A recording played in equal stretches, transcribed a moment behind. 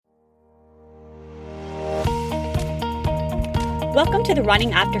Welcome to the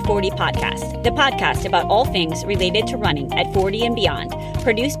Running After 40 podcast, the podcast about all things related to running at 40 and beyond,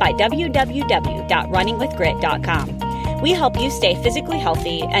 produced by www.runningwithgrit.com. We help you stay physically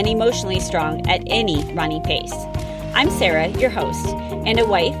healthy and emotionally strong at any running pace. I'm Sarah, your host, and a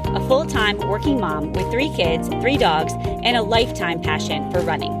wife, a full-time working mom with 3 kids, 3 dogs, and a lifetime passion for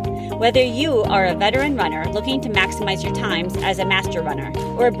running. Whether you are a veteran runner looking to maximize your times as a master runner,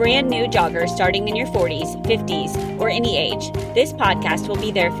 or a brand new jogger starting in your 40s, 50s, or any age, this podcast will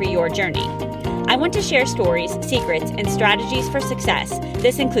be there for your journey. I want to share stories, secrets, and strategies for success.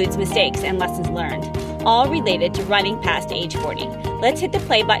 This includes mistakes and lessons learned, all related to running past age 40. Let's hit the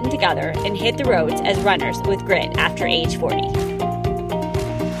play button together and hit the roads as runners with grit after age 40.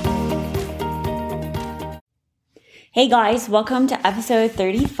 Hey guys, welcome to episode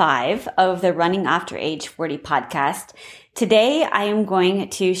 35 of the Running After Age 40 podcast. Today I am going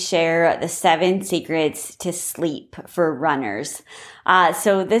to share the 7 secrets to sleep for runners.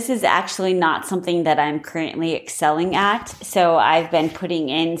 So this is actually not something that I'm currently excelling at. So I've been putting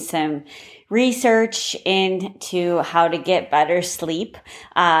in some research into how to get better sleep.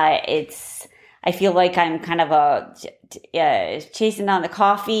 I feel like I'm kind of chasing down the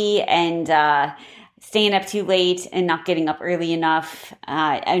coffee and staying up too late and not getting up early enough.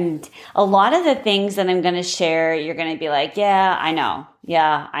 And a lot of the things that I'm going to share, you're going to be like, yeah, I know.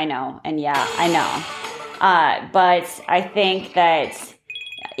 Yeah, I know. And yeah, I know. But I think that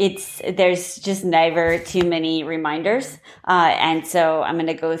there's just never too many reminders. And so I'm going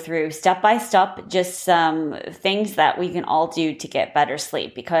to go through step by step, just some things that we can all do to get better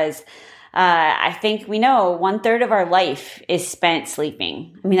sleep, because I think we know 1/3 of our life is spent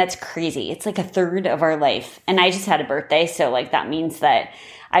sleeping. I mean, that's crazy. It's like 1/3 of our life. And I just had a birthday. So like that means that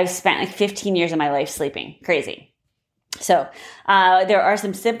I've spent like 15 years of my life sleeping. Crazy. So there are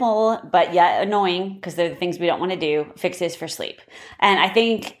some simple but yet annoying, because they're the things we don't want to do, fixes for sleep. And I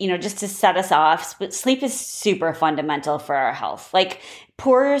think, just to set us off, sleep is super fundamental for our health. Like,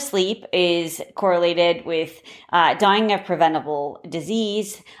 poor sleep is correlated with dying of preventable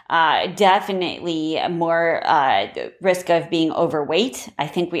disease, definitely more risk of being overweight. I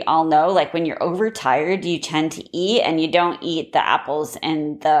think we all know, like, when you're overtired, you tend to eat, and you don't eat the apples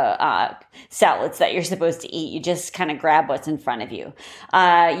and the salads that you're supposed to eat. You just kind of grab what's in front of you.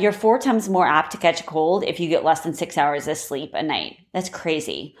 You're 4 times more apt to catch a cold if you get less than 6 hours of sleep a night. That's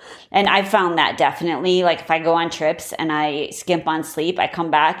crazy. And I found that definitely, like, if I go on trips and I skimp on sleep, I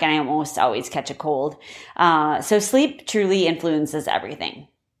come back and I almost always catch a cold. So sleep truly influences everything.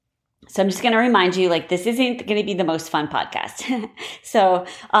 So I'm just going to remind you, like, this isn't going to be the most fun podcast. So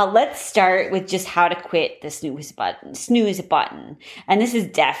let's start with just how to quit the snooze button. And this is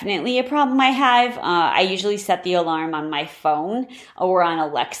definitely a problem I have. I usually set the alarm on my phone or on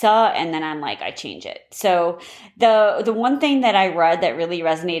Alexa, and then I change it. So the one thing that I read that really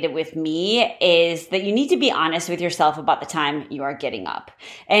resonated with me is that you need to be honest with yourself about the time you are getting up.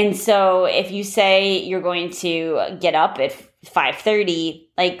 And so if you say you're going to get up at 5:30,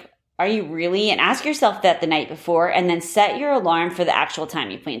 are you really? And ask yourself that the night before, and then set your alarm for the actual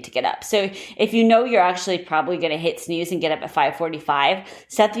time you plan to get up. So if you know you're actually probably going to hit snooze and get up at 5:45,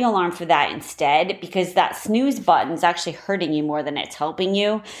 set the alarm for that instead, because that snooze button is actually hurting you more than it's helping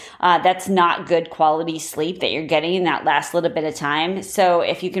you. That's not good quality sleep that you're getting in that last little bit of time. So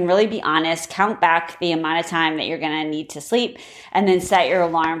if you can really be honest, count back the amount of time that you're going to need to sleep, and then set your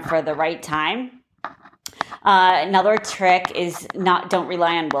alarm for the right time. Another trick is don't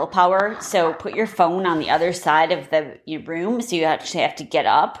rely on willpower. So put your phone on the other side of your room, so you actually have to get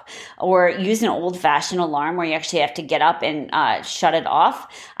up, or use an old-fashioned alarm where you actually have to get up and shut it off.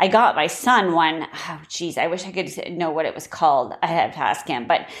 I got my son one. Oh, geez, I wish I could know what it was called. I had to ask him,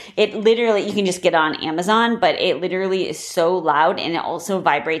 but it literally, you can just get it on Amazon, but it literally is so loud, and it also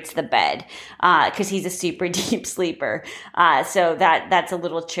vibrates the bed because he's a super deep sleeper. So that's a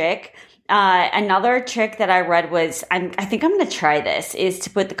little trick. Another trick that I read was, I think I'm going to try this, is to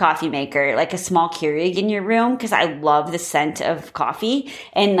put the coffee maker, like a small Keurig, in your room, because I love the scent of coffee,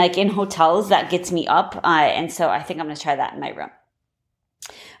 and like in hotels that gets me up. And so I think I'm going to try that in my room.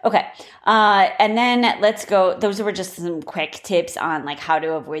 Okay. And then let's go. Those were just some quick tips on like how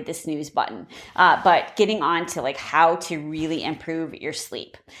to avoid the snooze button. But getting on to like how to really improve your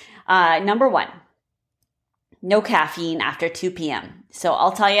sleep. Number 1. No caffeine after 2 p.m. So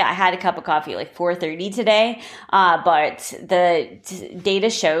I'll tell you, I had a cup of coffee like 4:30 today, but the data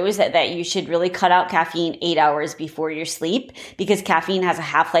shows that you should really cut out caffeine 8 hours before your sleep, because caffeine has a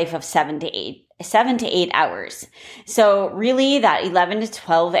half-life of 7 to 8 hours. So really that 11 to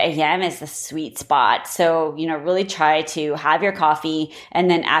 12 a.m. is the sweet spot. So, really try to have your coffee,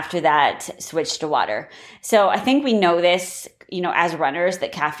 and then after that, switch to water. So I think we know this as runners,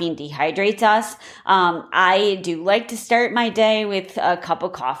 that caffeine dehydrates us. I do like to start my day with a cup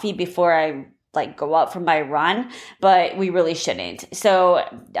of coffee before I go out for my run, but we really shouldn't. So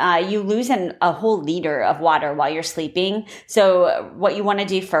you lose a whole liter of water while you're sleeping. So what you want to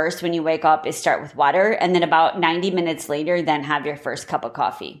do first when you wake up is start with water, and then about 90 minutes later, then have your first cup of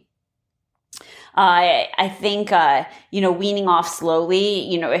coffee. I think, weaning off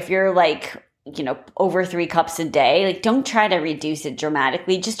slowly, if you're over 3 cups a day, don't try to reduce it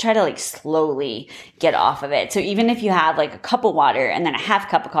dramatically. Just try to slowly get off of it. So even if you have a cup of water and then a half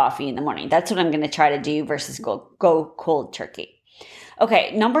cup of coffee in the morning, that's what I'm going to try to do versus go cold turkey.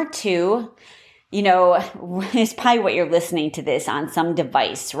 Okay. Number 2, is probably what you're listening to this on some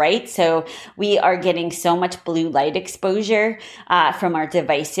device, right? So we are getting so much blue light exposure from our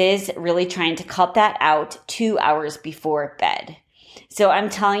devices, really trying to cut that out 2 hours before bed. So I'm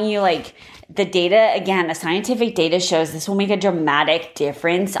telling you, the data, again, the scientific data shows this will make a dramatic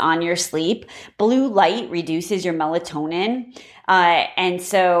difference on your sleep. Blue light reduces your melatonin. And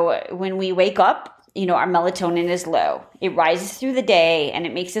so when we wake up, our melatonin is low. It rises through the day and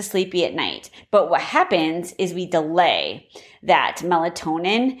it makes us sleepy at night. But what happens is we delay that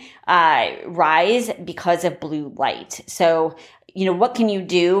melatonin rise because of blue light. So what can you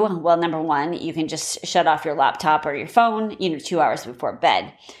do? Well, number 1, you can just shut off your laptop or your phone, 2 hours before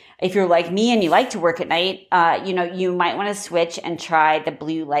bed. If you're like me and you like to work at night, you might want to switch and try the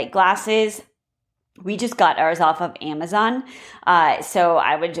blue light glasses. We just got ours off of Amazon. So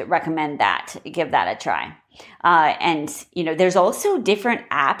I would recommend that. Give that a try. And there's also different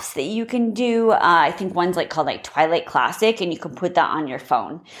apps that you can do. I think one's called Twilight Classic, and you can put that on your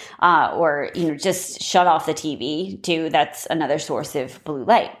phone, or, just shut off the TV too. That's another source of blue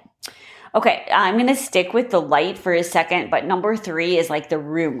light. Okay, I'm going to stick with the light for a second, but number 3 is the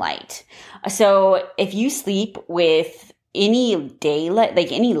room light. So if you sleep with any daylight,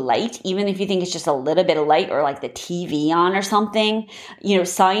 any light, even if you think it's just a little bit of light or the TV on or something,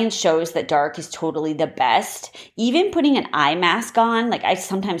 science shows that dark is totally the best. Even putting an eye mask on, I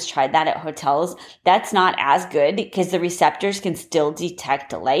sometimes tried that at hotels, that's not as good because the receptors can still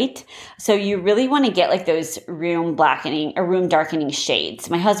detect light. So you really want to get those room blackening or room darkening shades.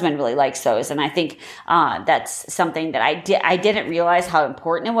 My husband really likes those. And I think, that's something that I didn't realize how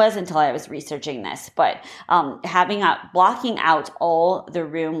important it was until I was researching this. But, blocking out all the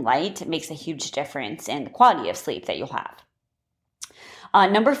room light makes a huge difference in the quality of sleep that you'll have.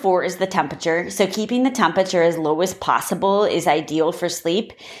 Number 4 is the temperature. So keeping the temperature as low as possible is ideal for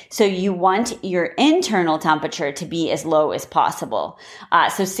sleep. So you want your internal temperature to be as low as possible.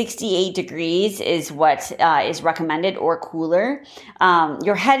 So 68 degrees is what is recommended, or cooler.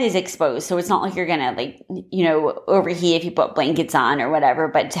 Your head is exposed, so it's not like you're gonna overheat if you put blankets on or whatever.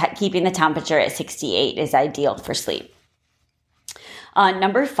 But keeping the temperature at 68 is ideal for sleep.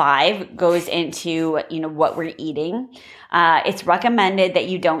 Number 5 goes into, what we're eating. It's recommended that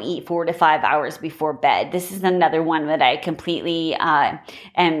you don't eat 4 to 5 hours before bed. This is another one that I completely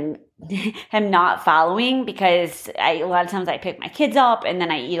am not following because a lot of times I pick my kids up and then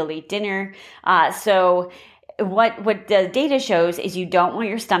I eat a late dinner. So what the data shows is you don't want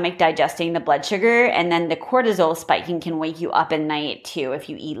your stomach digesting the blood sugar, and then the cortisol spiking can wake you up at night too if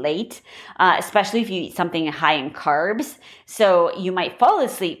you eat late, especially if you eat something high in carbs. So you might fall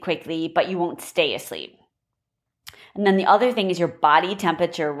asleep quickly, but you won't stay asleep. And then the other thing is your body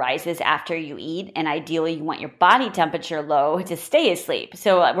temperature rises after you eat, and ideally you want your body temperature low to stay asleep.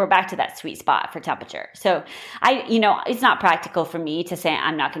 So we're back to that sweet spot for temperature. So it's not practical for me to say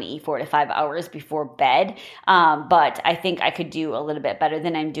I'm not going to eat 4 to 5 hours before bed, but I think I could do a little bit better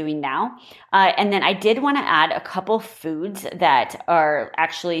than I'm doing now. And then I did want to add a couple foods that are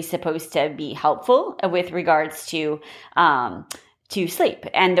actually supposed to be helpful with regards to sleep,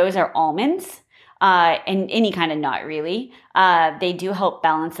 and those are almonds. And any kind of nut, really. They do help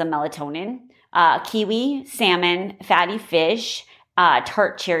balance the melatonin. Kiwi, salmon, fatty fish,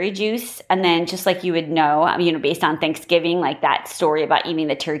 tart cherry juice, and then just like you would know, based on Thanksgiving, that story about eating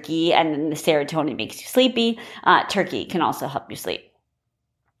the turkey and then the serotonin makes you sleepy, turkey can also help you sleep.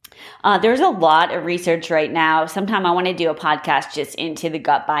 There's a lot of research right now. Sometime I want to do a podcast just into the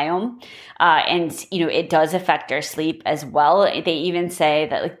gut biome. And it does affect our sleep as well. They even say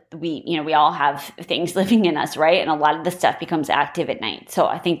that we all have things living in us, right? And a lot of the stuff becomes active at night. So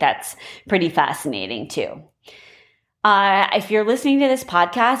I think that's pretty fascinating too. If you're listening to this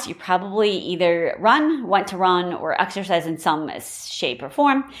podcast, you probably either want to run, or exercise in some shape or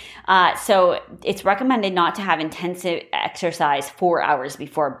form. So it's recommended not to have intensive exercise 4 hours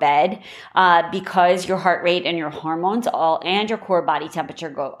before bed, because your heart rate and your hormones and your core body temperature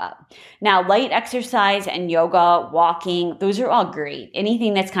go up. Now, light exercise and yoga, walking, those are all great.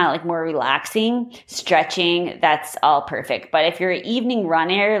 Anything that's kind of like more relaxing, stretching, that's all perfect. But if you're an evening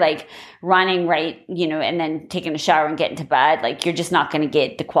runner, like running right, and then taking a shower and getting to bed, like you're just not going to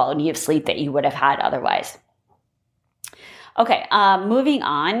get the quality of sleep that you would have had otherwise. Okay, moving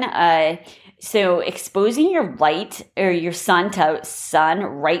on. So exposing your light or your sun to sun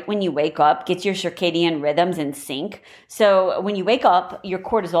right when you wake up gets your circadian rhythms in sync. So when you wake up, your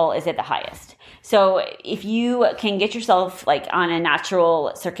cortisol is at the highest. So if you can get yourself like on a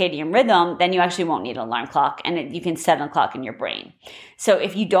natural circadian rhythm, then you actually won't need an alarm clock, and you can set an clock in your brain. So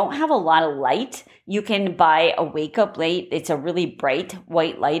if you don't have a lot of light, you can buy a wake up light. It's a really bright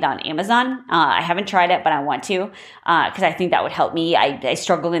white light on Amazon. I haven't tried it, but I want to, because I think that would help me. I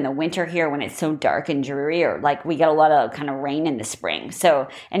struggle in the winter here when it's so dark and dreary, or like we get a lot of kind of rain in the spring. So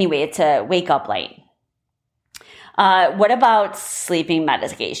anyway, it's a wake up light. What about sleeping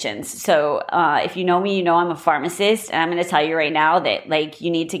medications? So, if you know me, you know I'm a pharmacist, and I'm going to tell you right now that like you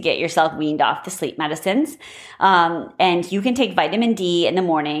need to get yourself weaned off the sleep medicines. And you can take vitamin D in the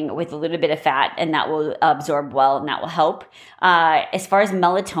morning with a little bit of fat, and that will absorb well, and that will help. As far as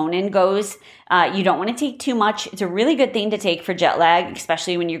melatonin goes, you don't want to take too much. It's a really good thing to take for jet lag,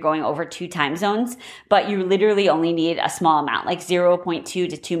 especially when you're going over 2 time zones, but you literally only need a small amount, like 0.2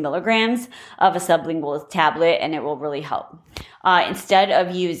 to 2 milligrams of a sublingual tablet, and it will really help. Instead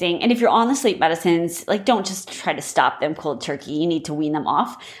of using, and if you're on the sleep medicines, like don't just try to stop them cold turkey. You need to wean them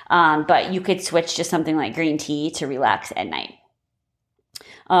off. But you could switch to something like green tea to relax at night.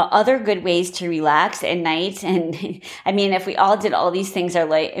 Other good ways to relax at night. And I mean, if we all did all these things, it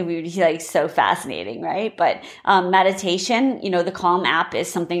would be like so fascinating, right? But meditation, the Calm app is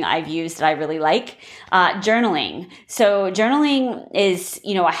something I've used that I really like. Journaling. So journaling is,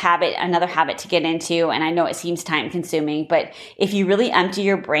 another habit to get into. And I know it seems time consuming, but if you really empty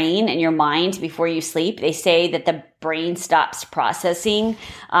your brain and your mind before you sleep, they say that the brain stops processing.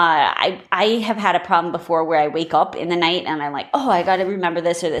 I have had a problem before where I wake up in the night and I'm like, oh, I got to remember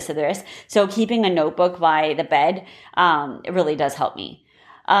this or this or this. So keeping a notebook by the bed, it really does help me.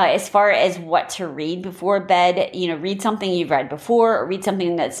 As far as what to read before bed, read something you've read before, or read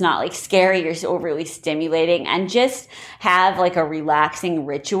something that's not like scary or overly stimulating, and just have like a relaxing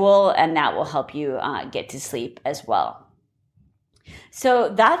ritual, and that will help you get to sleep as well. So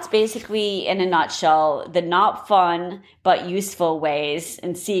that's basically, in a nutshell, the not fun but useful ways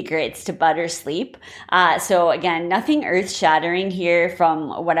and secrets to better sleep. So again, nothing earth-shattering here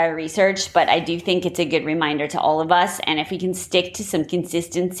from what I researched, but I do think it's a good reminder to all of us. And if we can stick to some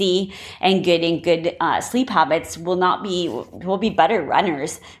consistency and good sleep habits, we'll be better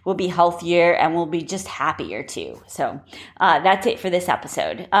runners, we'll be healthier, and we'll be just happier too. So that's it for this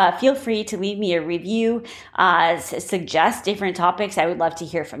episode. Feel free to leave me a review, suggest different topics. I would love to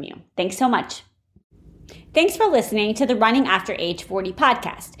hear from you. Thanks so much. Thanks for listening to the Running After Age 40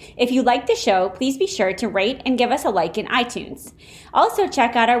 podcast. If you like the show, please be sure to rate and give us a like in iTunes. Also,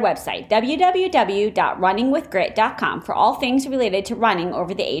 check out our website, www.runningwithgrit.com, for all things related to running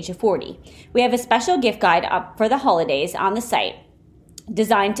over the age of 40. We have a special gift guide up for the holidays on the site,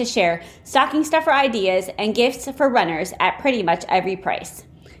 designed to share stocking stuffer ideas and gifts for runners at pretty much every price.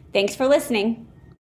 Thanks for listening.